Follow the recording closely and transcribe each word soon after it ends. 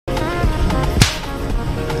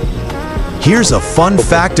Here's a fun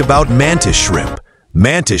fact about mantis shrimp.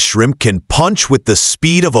 Mantis shrimp can punch with the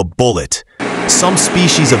speed of a bullet. Some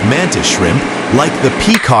species of mantis shrimp, like the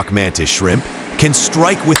peacock mantis shrimp, can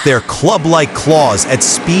strike with their club-like claws at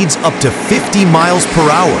speeds up to 50 miles per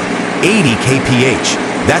hour, 80 kph.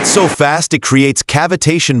 That's so fast it creates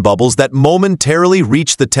cavitation bubbles that momentarily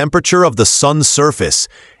reach the temperature of the sun's surface,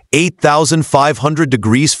 8,500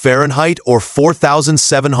 degrees Fahrenheit or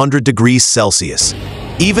 4,700 degrees Celsius.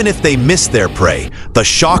 Even if they miss their prey, the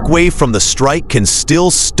shock wave from the strike can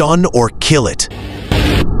still stun or kill it.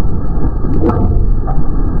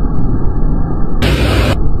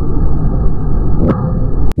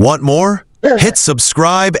 Want more? Hit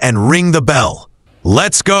subscribe and ring the bell.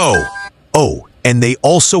 Let's go! Oh, and they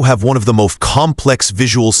also have one of the most complex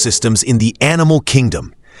visual systems in the animal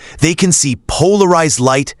kingdom. They can see polarized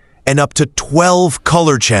light and up to 12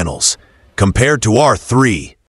 color channels, compared to our 3.